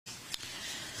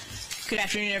Good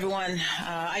afternoon, everyone.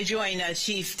 I join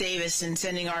Chief Davis in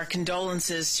sending our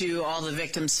condolences to all the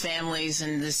victims' families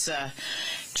in this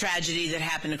tragedy that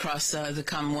happened across the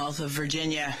Commonwealth of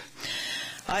Virginia.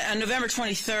 On November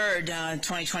 23rd,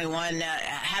 2021,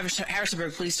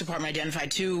 Harrisonburg Police Department identified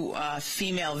two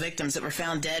female victims that were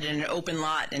found dead in an open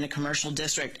lot in a commercial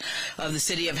district of the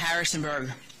city of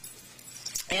Harrisonburg.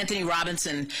 Anthony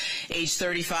Robinson, age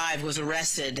 35, was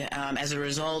arrested as a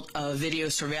result of video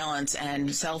surveillance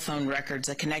and cell phone records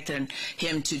that connected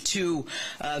him to two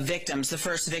victims. The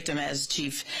first victim, as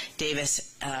Chief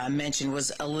Davis mentioned,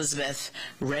 was Elizabeth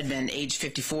Redmond, age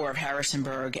 54, of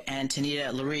Harrisonburg, and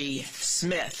Tanita Laree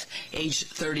Smith, age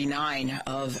 39,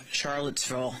 of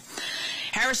Charlottesville.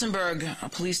 Harrisonburg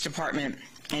Police Department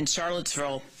and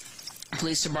Charlottesville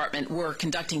Police Department were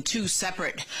conducting two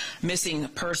separate missing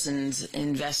persons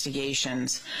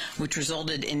investigations, which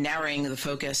resulted in narrowing the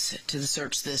focus to the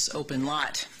search this open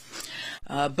lot.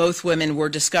 Both women were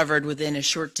discovered within a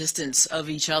short distance of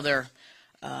each other,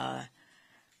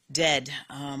 dead,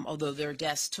 although their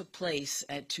deaths took place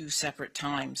at two separate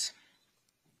times.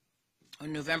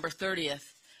 On November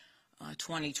 30th,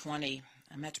 2020,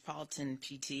 a Metropolitan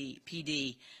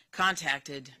PD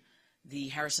contacted the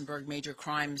Harrisonburg Major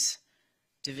Crimes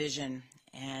Division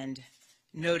and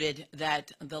noted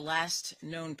that the last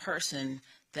known person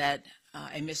that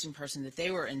a missing person that they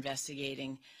were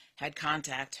investigating had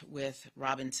contact with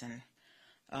Robinson.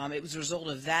 It was a result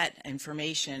of that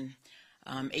information,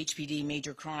 HPD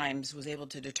Major Crimes was able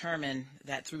to determine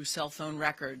that through cell phone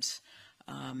records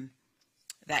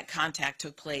that contact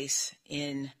took place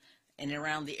in and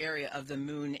around the area of the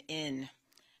Moon Inn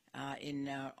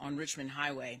on Richmond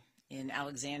Highway in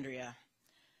Alexandria.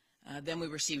 Then we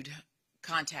received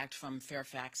contact from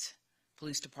Fairfax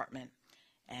Police Department,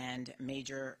 and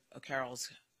Major O'Carroll's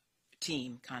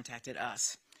team contacted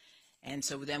us. And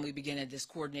so then we began this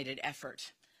coordinated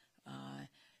effort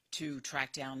to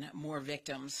track down more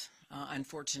victims,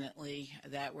 unfortunately,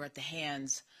 that were at the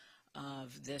hands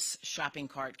of this shopping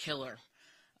cart killer,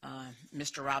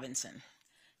 Mr. Robinson.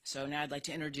 So now I'd like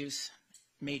to introduce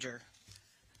Major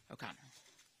O'Connor.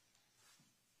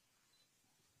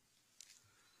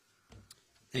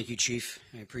 Thank you, Chief.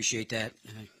 I appreciate that.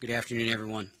 Good afternoon,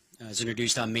 everyone. As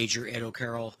introduced, I'm Major Ed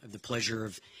O'Carroll. I have the pleasure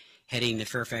of heading the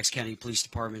Fairfax County Police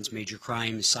Department's Major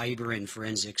Crimes, Cyber, and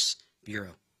Forensics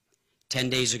Bureau. 10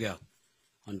 days ago,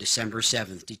 on December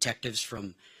 7th, detectives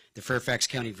from the Fairfax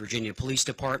County, Virginia Police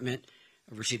Department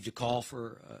received a call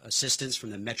for assistance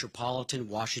from the Metropolitan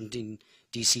Washington,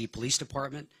 D.C. Police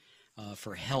Department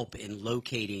for help in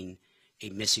locating a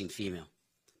missing female.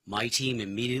 My team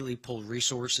immediately pulled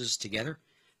resources together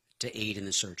to aid in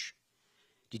the search.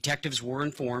 Detectives were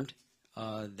informed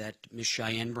that Ms.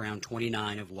 Cheyenne Brown,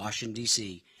 29, of Washington,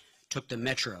 D.C., took the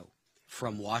Metro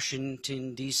from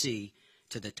Washington, D.C.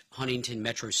 to the Huntington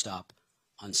Metro stop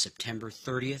on September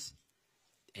 30th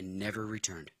and never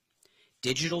returned.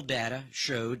 Digital data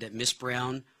showed that Ms.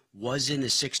 Brown was in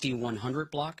the 6100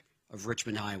 block of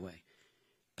Richmond Highway,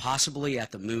 possibly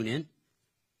at the Moon Inn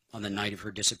on the night of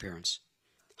her disappearance.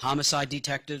 Homicide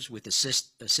detectives, with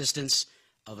assistance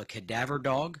of a cadaver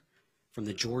dog from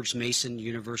the George Mason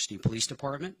University Police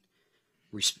Department,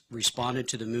 responded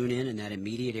to the Moon Inn in that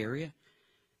immediate area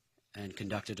and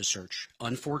conducted a search.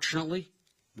 Unfortunately,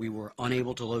 we were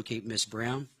unable to locate Ms.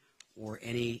 Brown or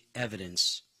any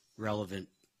evidence relevant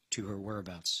to her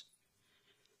whereabouts.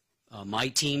 My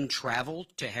team traveled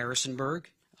to Harrisonburg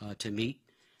to meet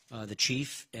the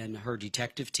chief and her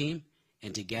detective team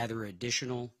and to gather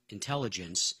additional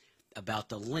intelligence about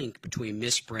the link between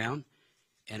Ms. Brown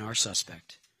and our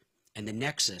suspect and the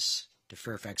nexus to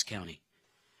Fairfax County.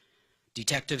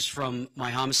 Detectives from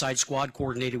my homicide squad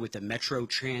coordinated with the Metro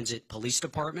Transit Police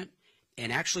Department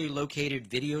and actually located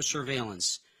video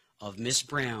surveillance of Ms.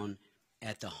 Brown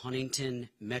at the Huntington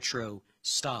Metro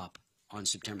stop on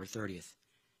September 30th.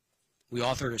 We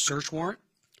authored a search warrant,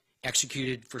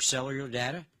 executed for cellular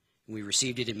data, and we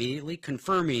received it immediately,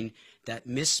 confirming that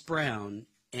Ms. Brown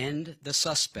and the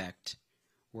suspect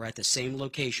were at the same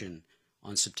location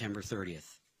on September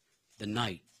 30th, the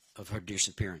night of her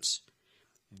disappearance.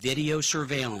 Video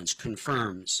surveillance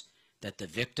confirms that the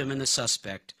victim and the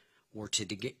suspect were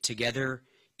together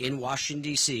in Washington,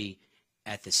 D.C.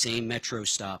 at the same Metro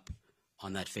stop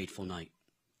on that fateful night.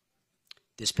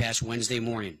 This past Wednesday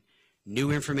morning, new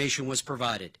information was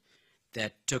provided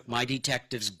that took my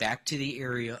detectives back to the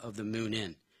area of the Moon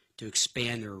Inn to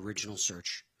expand their original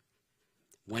search.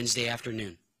 Wednesday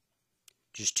afternoon,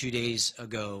 just 2 days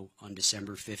ago on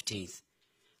December 15th,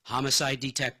 homicide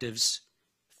detectives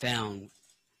found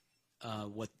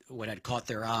what had caught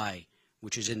their eye,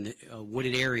 which is in the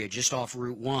wooded area just off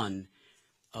Route 1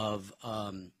 of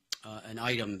an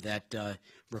item that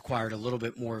required a little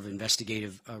bit more of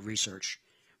investigative research.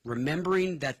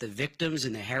 Remembering that the victims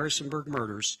in the Harrisonburg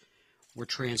murders were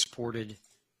transported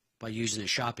by using a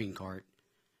shopping cart,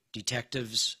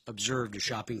 detectives observed a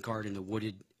shopping cart in the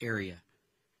wooded area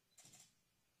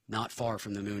not far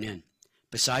from the Moon Inn.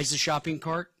 Besides the shopping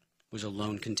cart was a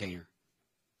lone container.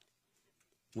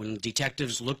 When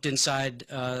detectives looked inside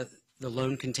the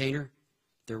lone container,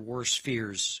 their worst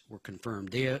fears were confirmed.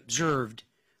 They observed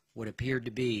what appeared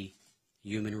to be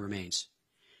human remains.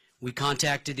 We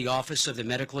contacted the Office of the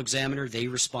Medical Examiner. They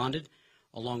responded,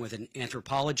 along with an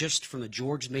anthropologist from the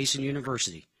George Mason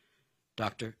University,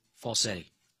 Dr. Falsetti.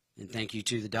 And thank you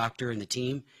to the doctor and the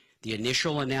team. The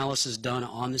initial analysis done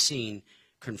on the scene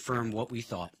confirmed what we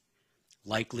thought.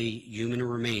 Likely human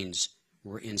remains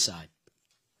were inside.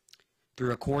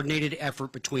 Through a coordinated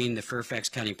effort between the Fairfax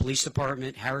County Police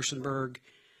Department, Harrisonburg,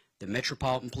 the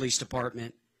Metropolitan Police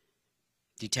Department,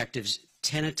 detectives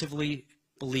tentatively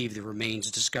believe the remains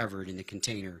discovered in the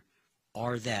container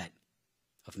are that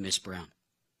of Miss Brown.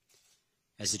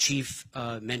 As the Chief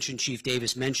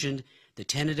Davis mentioned, the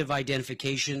tentative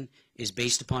identification is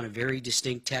based upon a very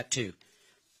distinct tattoo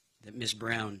that Miss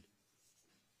Brown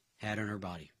had on her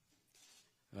body.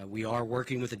 We are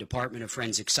working with the Department of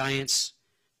Forensic Science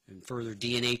and further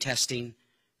DNA testing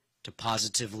to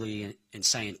positively and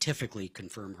scientifically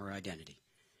confirm her identity.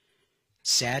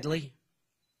 Sadly,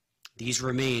 these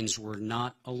remains were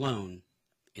not alone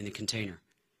in the container.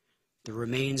 The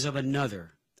remains of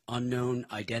another unknown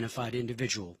identified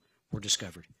individual were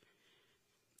discovered.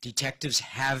 Detectives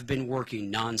have been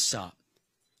working nonstop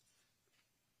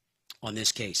on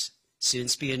this case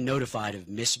since being notified of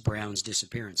Miss Brown's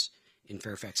disappearance in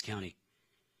Fairfax County.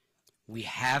 We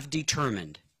have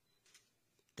determined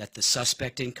that the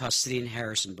suspect in custody in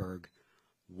Harrisonburg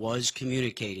was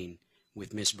communicating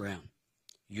with Miss Brown,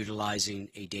 utilizing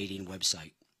a dating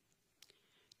website.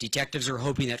 Detectives are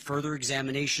hoping that further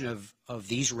examination of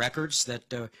these records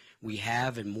that we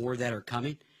have and more that are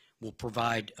coming will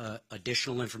provide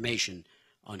additional information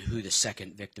on who the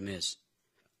second victim is.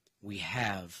 We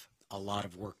have a lot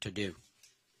of work to do.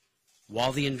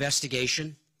 While the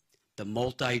investigation, the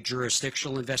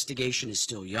multi-jurisdictional investigation, is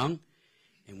still young,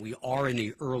 and we are in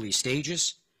the early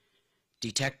stages,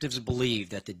 detectives believe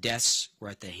that the deaths were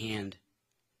at the hand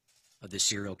of the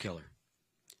serial killer.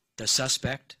 The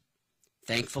suspect,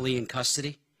 thankfully in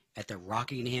custody at the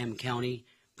Rockingham County,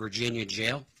 Virginia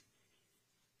jail.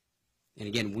 And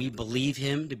again, we believe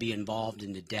him to be involved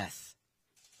in the death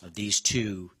of these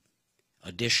two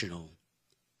additional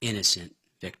innocent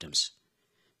victims.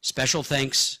 Special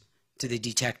thanks to the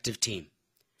detective team,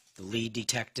 the lead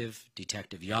detective,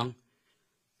 Detective Young,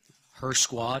 her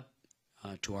squad,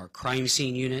 to our crime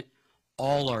scene unit,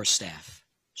 all our staff,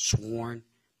 sworn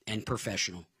and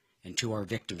professional, and to our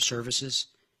victim services,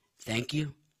 thank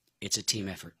you. It's a team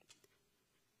effort.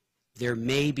 There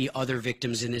may be other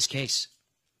victims in this case,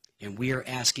 and we are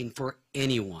asking for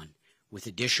anyone with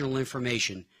additional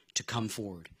information to come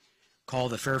forward. Call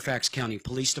the Fairfax County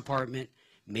Police Department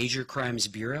Major Crimes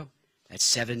Bureau at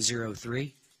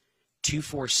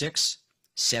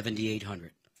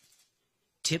 703-246-7800.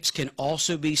 Tips can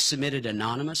also be submitted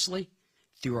anonymously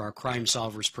through our Crime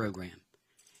Solvers program,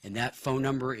 and that phone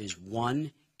number is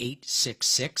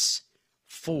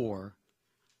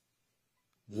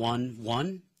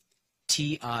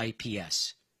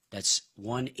 1-866-411-TIPS. That's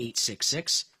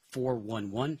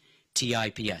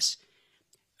 1-866-411-TIPS.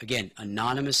 Again,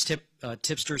 anonymous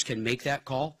tipsters can make that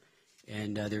call,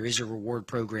 and there is a reward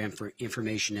program for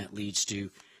information that leads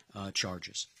to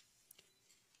charges.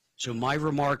 So my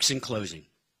remarks in closing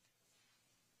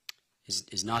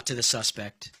is not to the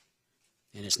suspect,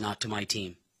 and it's not to my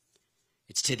team.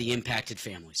 It's to the impacted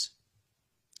families.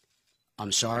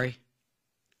 I'm sorry.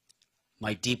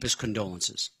 My deepest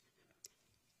condolences.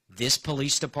 This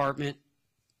police department,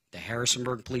 the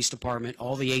Harrisonburg Police Department,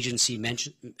 all the agencies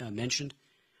mentioned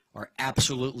are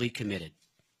absolutely committed.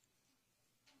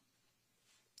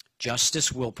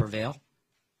 Justice will prevail,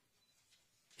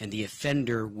 and the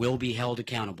offender will be held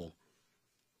accountable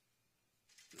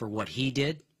for what he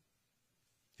did,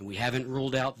 and we haven't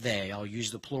ruled out they, I'll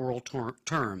use the plural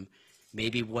term,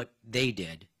 maybe what they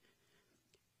did,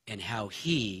 and how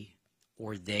he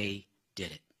or they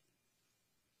did it.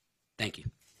 Thank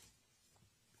you.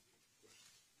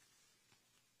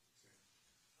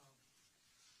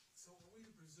 So are we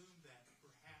to presume that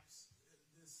perhaps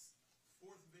this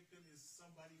fourth victim is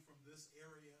somebody from this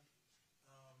area,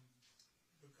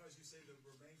 because you say the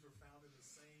remains were found in the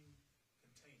same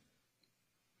container?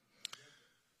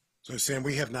 So, Sam,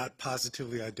 we have not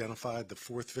positively identified the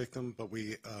fourth victim, but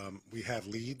we have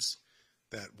leads.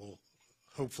 that will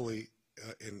hopefully,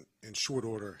 in short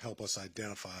order, help us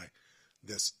identify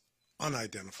this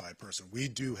unidentified person. We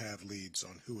do have leads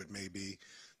on who it may be.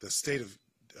 The state of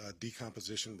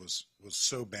decomposition was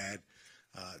so bad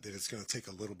that it's going to take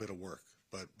a little bit of work.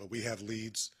 But we have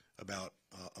leads about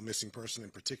a missing person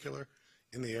in particular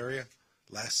in the area,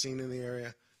 last seen in the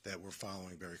area, that we're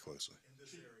following very closely. In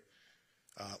this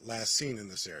area? Last seen in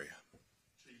this area.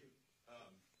 Chief,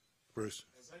 Bruce?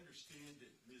 as I understand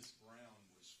it, Ms. Brown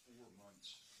was 4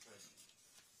 months pregnant.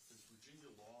 Does Virginia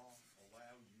law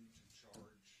allow you to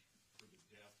charge for the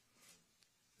death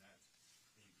of that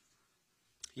baby?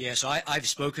 Yeah, so I've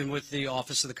spoken with the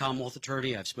Office of the Commonwealth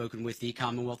Attorney. I've spoken with the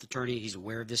Commonwealth Attorney. He's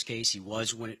aware of this case. He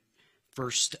was when it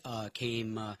first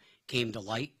came to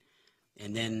light.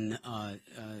 And then,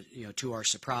 to our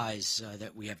surprise,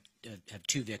 that we have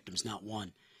 2 victims, not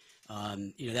 1.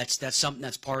 That's something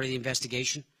that's part of the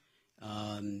investigation.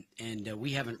 And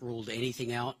we haven't ruled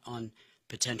anything out on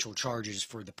potential charges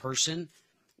for the person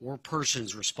or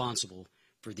persons responsible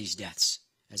for these deaths.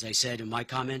 As I said in my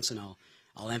comments, and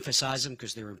I'll emphasize them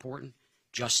because they're important,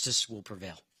 justice will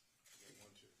prevail.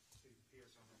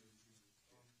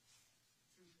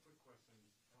 Two quick questions.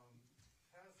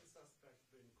 Has the suspect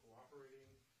been cooperating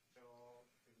at all,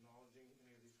 acknowledging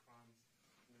any of these crimes?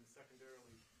 And then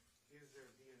secondarily, is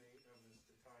there DNA evidence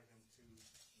to tie him to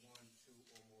 1, 2,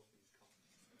 or more of these crimes?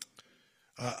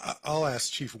 I'll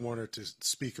ask Chief Warner to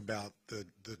speak about the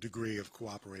degree of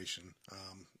cooperation.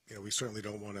 We certainly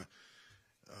don't want to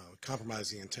compromise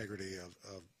the integrity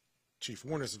of Chief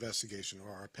Warner's investigation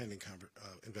or our pending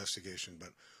investigation, but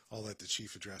I'll let the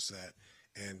Chief address that.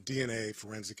 And DNA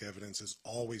forensic evidence is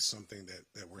always something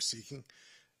that we're seeking.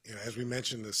 As we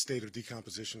mentioned, the state of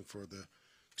decomposition for the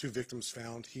 2 victims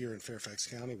found here in Fairfax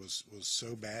County was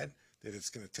so bad that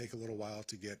it's going to take a little while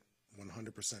to get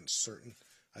 100% certain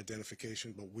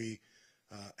identification, but we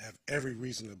have every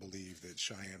reason to believe that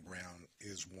Cheyenne Brown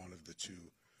is one of the 2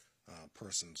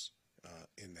 persons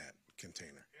in that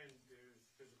container. And there's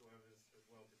physical evidence as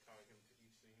well to tie him to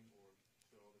each scene or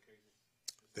to all the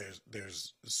cases?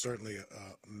 There's certainly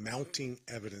mounting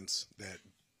evidence that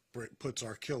puts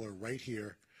our killer right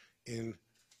here in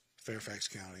Fairfax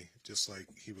County, just like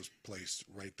he was placed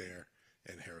right there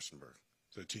in Harrisonburg.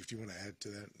 So, Chief, do you want to add to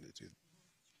that?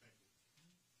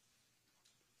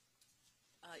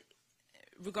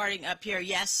 Regarding up here,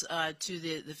 yes, to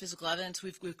the physical evidence,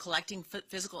 we're collecting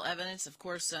physical evidence, of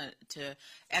course, to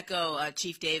echo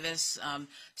Chief Davis.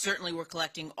 Certainly, we're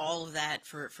collecting all of that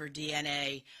for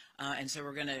DNA, and so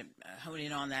we're going to hone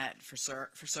in on that for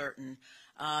certain.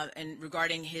 And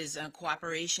regarding his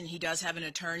cooperation, he does have an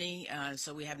attorney,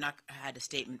 so we have not had a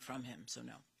statement from him, so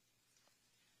no.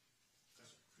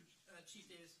 Chief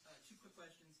Davis, 2 quick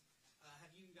questions.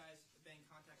 Have you guys been in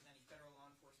contact with any federal law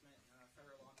enforcement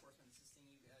assisting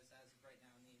you guys as of right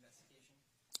now in the investigation?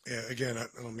 Yeah, again,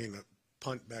 I don't mean to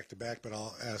punt back to back, but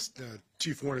I'll ask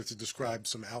Chief Warner to describe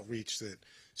some outreach that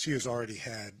she has already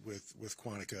had with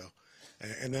Quantico.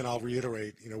 And then I'll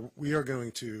reiterate, we are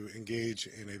going to engage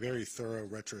in a very thorough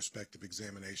retrospective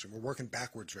examination. We're working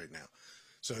backwards right now.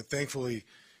 So thankfully,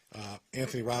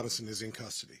 Anthony Robinson is in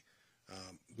custody.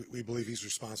 We believe he's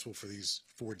responsible for these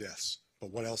 4 deaths,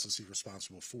 but what else is he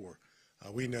responsible for?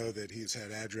 We know that he's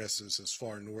had addresses as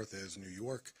far north as New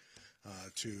York,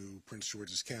 to Prince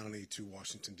George's County, to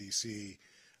Washington, D.C.,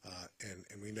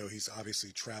 and we know he's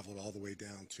obviously traveled all the way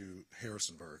down to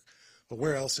Harrisonburg. But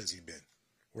where else has he been?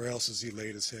 Where else has he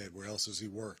laid his head? Where else has he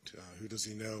worked? Who does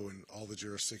he know in all the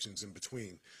jurisdictions in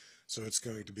between? So it's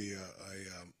going to be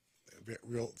a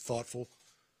real thoughtful,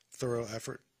 thorough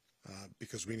effort,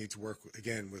 because we need to work,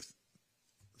 again, with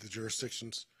the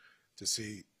jurisdictions to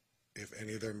see if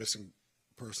any of their missing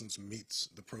persons meets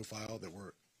the profile that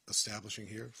we're establishing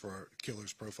here for our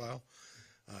killer's profile,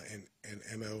 and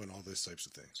MO and all those types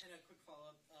of things. And a quick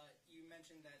follow-up. You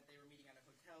mentioned that they were meeting at a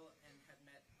hotel and had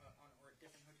met or at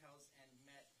different hotels and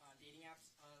met on dating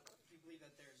apps. Do you believe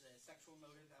that there's a sexual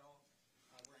motive at all?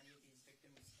 Were any of these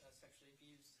victims sexually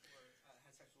abused or had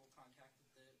sexual contact with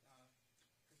the person in custody?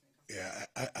 Yeah,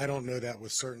 I don't know that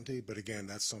with certainty, but again,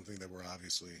 that's something that we're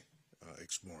obviously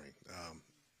exploring.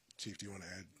 Chief, do you want to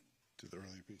add to the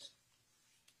earlier piece?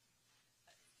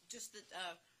 Just that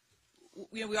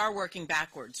we are working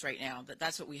backwards right now.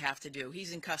 That's what we have to do.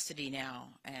 He's in custody now,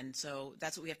 and so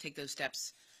that's what we have to take those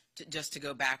steps just to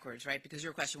go backwards, right? Because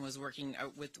your question was working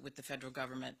with the federal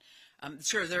government.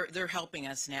 Sure, they're helping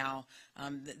us now.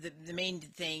 The main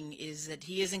thing is that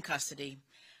he is in custody,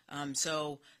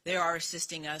 so they are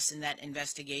assisting us in that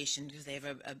investigation because they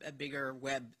have a bigger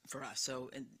web for us.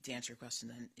 So to answer your question,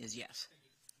 then is yes.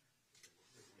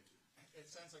 It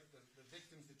sounds like the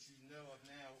victims that you know of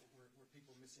now were people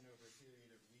missing over a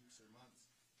period of weeks or months.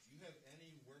 Do you have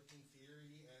any working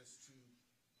theory as to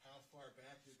how far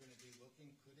back you're going to be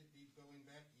looking? Could it be going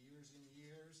back years and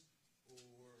years, or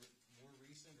more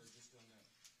recent, or just don't know?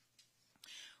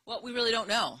 Well, we really don't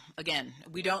know. Again,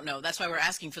 we don't know. That's why we're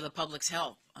asking for the public's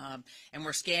help. And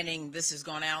we're scanning. This has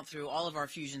gone out through all of our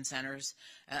fusion centers.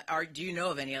 Do you know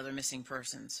of any other missing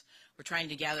persons? We're trying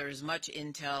to gather as much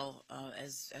intel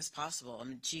as possible. I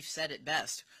mean, the chief said it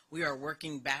best. We are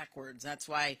working backwards. That's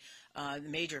why the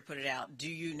major put it out. Do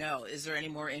you know? Is there any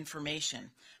more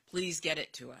information? Please get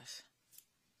it to us.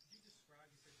 Could you describe,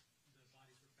 you said the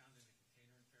bodies were found in a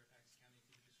container in Fairfax County.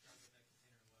 Could you describe what that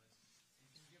container was?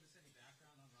 And can you give us any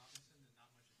background on Robinson? And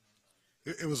not much is known about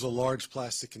it. It was a large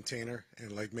plastic container,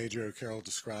 and like Major O'Carroll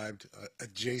described,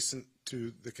 adjacent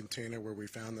to the container where we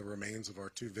found the remains of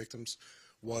our 2 victims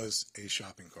was a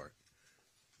shopping cart.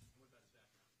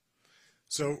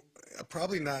 So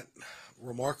probably not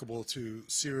remarkable to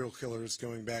serial killers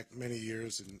going back many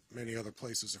years in many other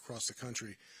places across the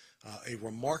country, a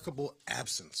remarkable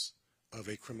absence of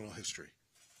a criminal history,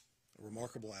 a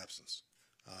remarkable absence.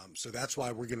 So that's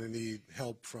why we're going to need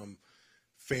help from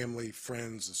family,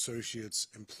 friends, associates,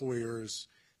 employers,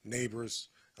 neighbors,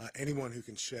 anyone who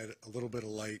can shed a little bit of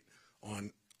light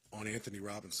on Anthony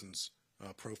Robinson's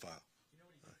profile.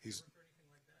 I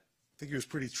think he was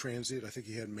pretty transient. I think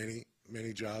he had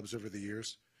many jobs over the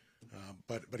years.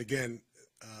 But again,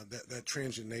 that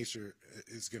transient nature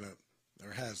is going to,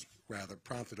 or has rather,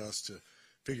 prompted us to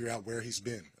figure out where he's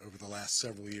been over the last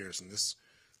several years. And this,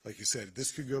 like you said,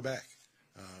 this could go back.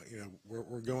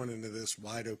 We're going into this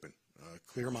wide open,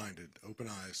 clear-minded, open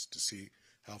eyes to see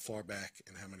how far back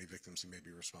and how many victims he may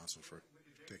be responsible for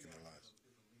taking their lives.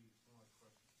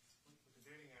 With the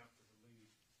dating app as a lead,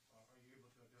 are you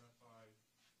able to identify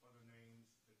other names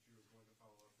that you're going to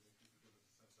follow up, and if you could give us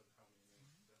a sense of how many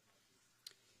names that might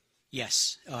be?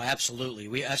 Yes, absolutely.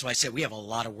 That's why I said we have a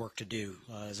lot of work to do.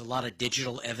 There's a lot of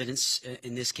digital evidence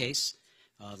in this case,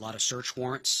 a lot of search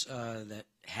warrants that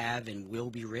have and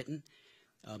will be written.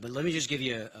 But let me just give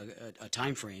you a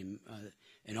time frame.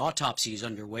 An autopsy is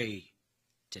underway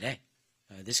today.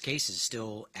 This case is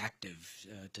still active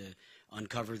to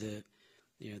uncover the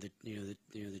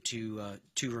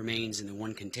two remains in the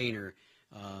one container.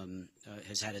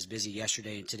 Has had us busy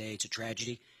yesterday and today. It's a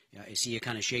tragedy. I see you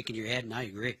kind of shaking your head, and I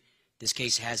agree. This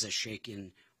case has us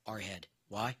shaking our head.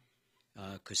 Why?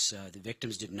 Because the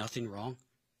victims did nothing wrong.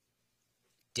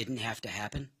 Didn't have to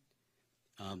happen.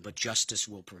 But justice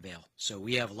will prevail. So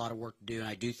we have a lot of work to do, and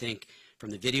I do think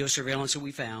from the video surveillance that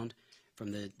we found,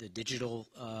 from the digital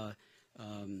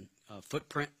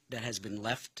footprint that has been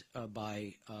left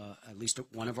by at least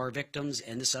one of our victims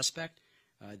and the suspect,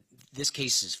 this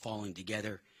case is falling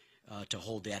together to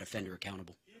hold that offender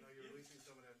accountable. Are you releasing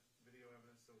some of that video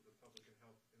evidence so the public can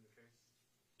help in the case?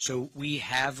 So we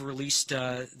have released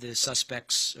the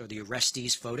suspect's or the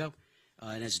arrestee's photo.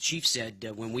 And as the chief said,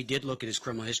 when we did look at his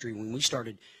criminal history, when we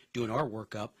started doing our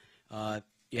workup,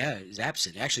 yeah, it was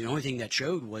absent. Actually, the only thing that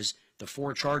showed was the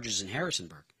 4 charges in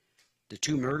Harrisonburg, the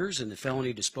 2 murders and the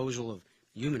felony disposal of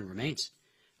human remains.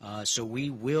 So we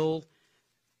will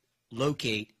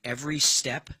locate every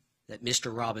step that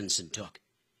Mr. Robinson took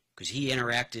because he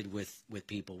interacted with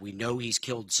people. We know he's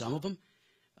killed some of them.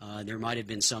 There might have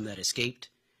been some that escaped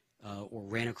or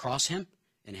ran across him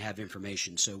and have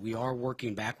information. So we are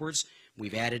working backwards.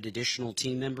 We've added additional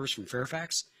team members from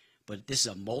Fairfax, but this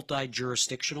is a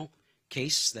multi-jurisdictional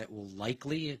case that will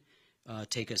likely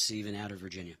take us even out of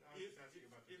Virginia. I was just asking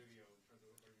about the video in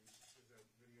terms of, is that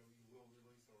video you will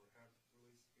release or have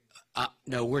released?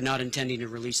 No, we're not intending to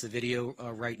release the video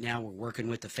right now. We're working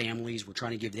with the families. We're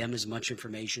trying to give them as much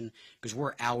information because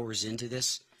we're hours into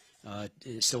this.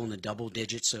 It's still in the double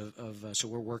digits so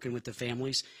we're working with the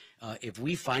families. If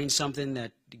we find something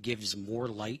that gives more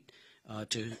light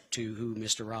to who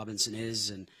Mr. Robinson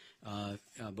is,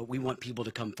 but we want people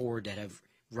to come forward that have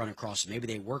run across him. Maybe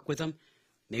they work with him.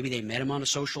 Maybe they met him on a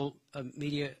social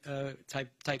media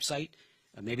type site.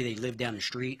 Maybe they live down the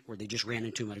street or they just ran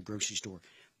into him at a grocery store.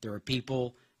 There are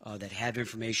people that have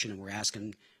information, and we're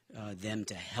asking them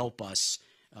to help us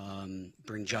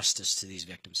bring justice to these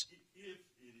victims. If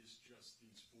it is just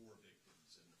these 4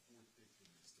 victims and the 4th victim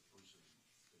is the person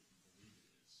that you believe it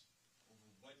is, over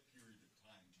what period of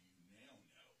time do you now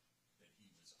know that he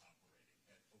was operating?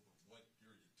 Over what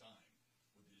period of time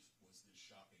was this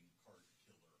shopping cart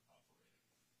killer operating?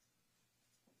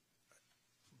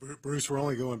 Bruce, we're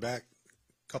only going back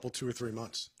a couple, 2 or 3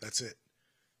 months. That's it.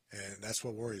 And that's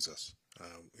what worries us.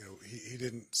 He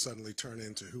didn't suddenly turn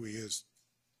into who he is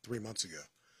 3 months ago.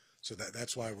 So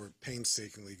that's why we're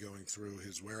painstakingly going through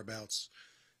his whereabouts,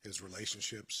 his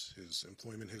relationships, his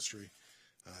employment history,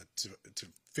 to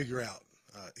figure out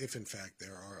if in fact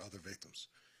there are other victims.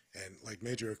 And like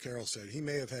Major O'Carroll said, he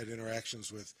may have had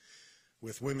interactions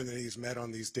with women that he's met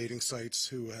on these dating sites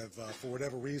who have, for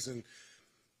whatever reason,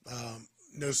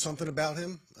 know something about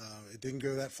him. It didn't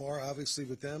go that far, obviously,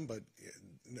 with them, but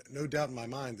no doubt in my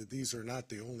mind that these are not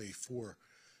the only 4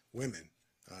 women,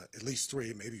 at least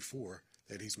 3, maybe 4,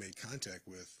 that he's made contact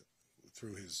with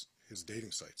through his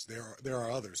dating sites. There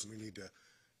are others, and we need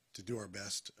to do our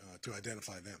best to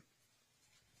identify them.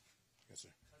 Yes,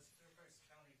 sir. Has Fairfax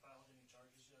County filed any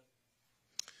charges yet?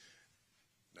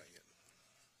 Not yet.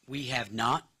 We have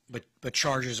not, but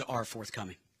charges are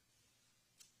forthcoming.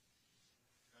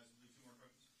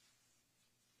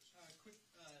 Quick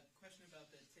question about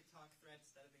the TikTok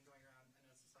threats that have been going around. I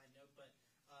know it's a side note, but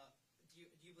do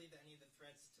you believe that any of the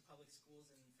threats to public schools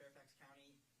in Fairfax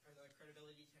County, are there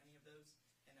credibility to any of those?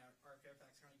 And are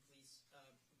Fairfax County police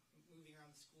moving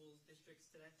around the school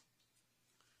districts today?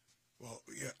 Well,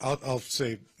 yeah, I'll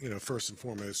say, first and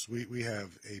foremost, we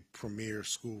have a premier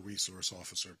school resource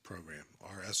officer program.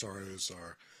 Our SROs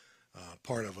are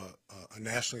part of a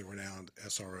nationally renowned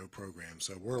SRO program.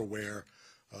 So we're aware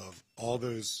of all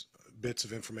those bits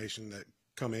of information that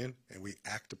come in, and we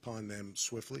act upon them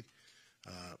swiftly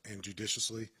and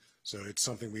judiciously. So it's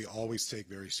something we always take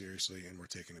very seriously, and we're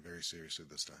taking it very seriously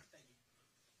this time. Thank you.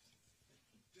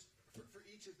 Just for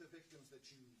each of the victims that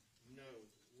you know,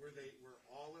 were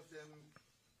all of them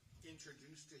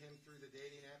introduced to him through the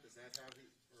dating app? Is that how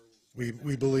he?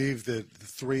 We believe that the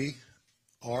 3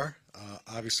 are.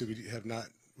 Obviously,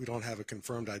 we don't have a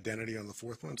confirmed identity on the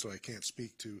 4th one, so I can't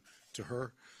speak to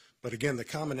her. But again, the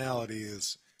commonality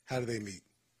is, how do they meet?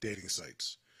 Dating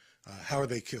sites. How are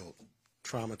they killed?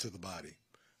 Trauma to the body.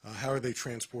 How are they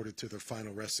transported to their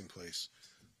final resting place?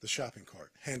 The shopping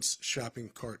cart, hence shopping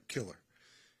cart killer.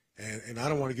 And I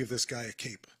don't want to give this guy a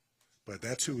cape, but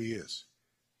that's who he is.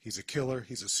 He's a killer.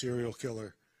 He's a serial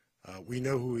killer. We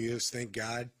know who he is, thank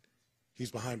God.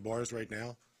 He's behind bars right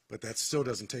now, but that still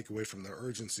doesn't take away from the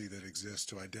urgency that exists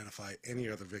to identify any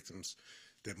other victims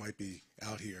that might be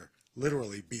out here,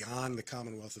 literally beyond the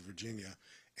Commonwealth of Virginia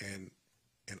and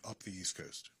up the East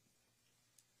Coast.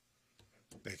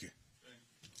 Thank you.